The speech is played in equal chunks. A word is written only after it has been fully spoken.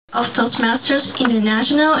of Toastmasters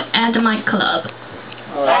International at my club.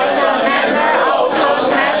 As a member of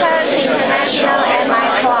Toastmasters International at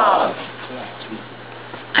my club,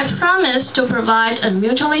 I promise to provide a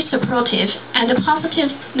mutually supportive and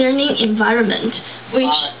positive learning environment in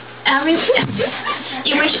which every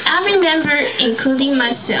member, including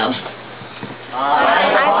myself,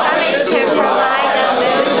 I promise to provide a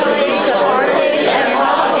mutually supportive and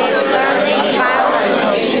positive learning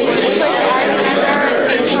environment in which every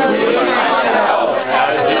member, including myself,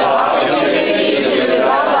 has the opportunity to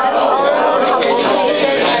develop oral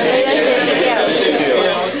communication and leadership skills,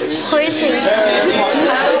 which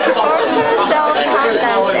fosters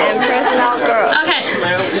self-confidence and personal growth. Okay,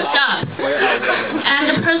 stop. And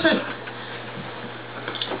the person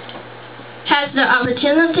has the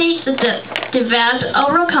opportunity to develop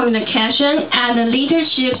oral communication and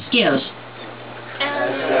leadership skills.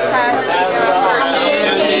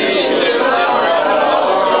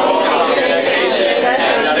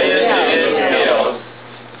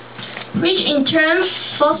 Which in turn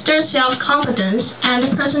fosters self-confidence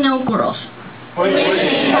and personal growth.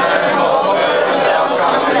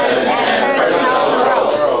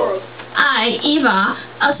 I, Eva,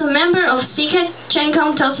 as a member of CK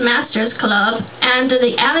Chenkong Toastmasters Club and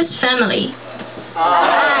the Alice family,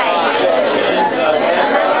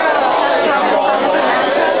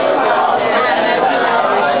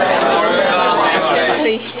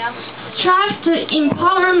 strive to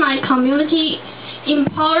empower my community,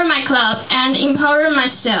 empower my club, and empower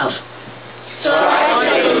myself.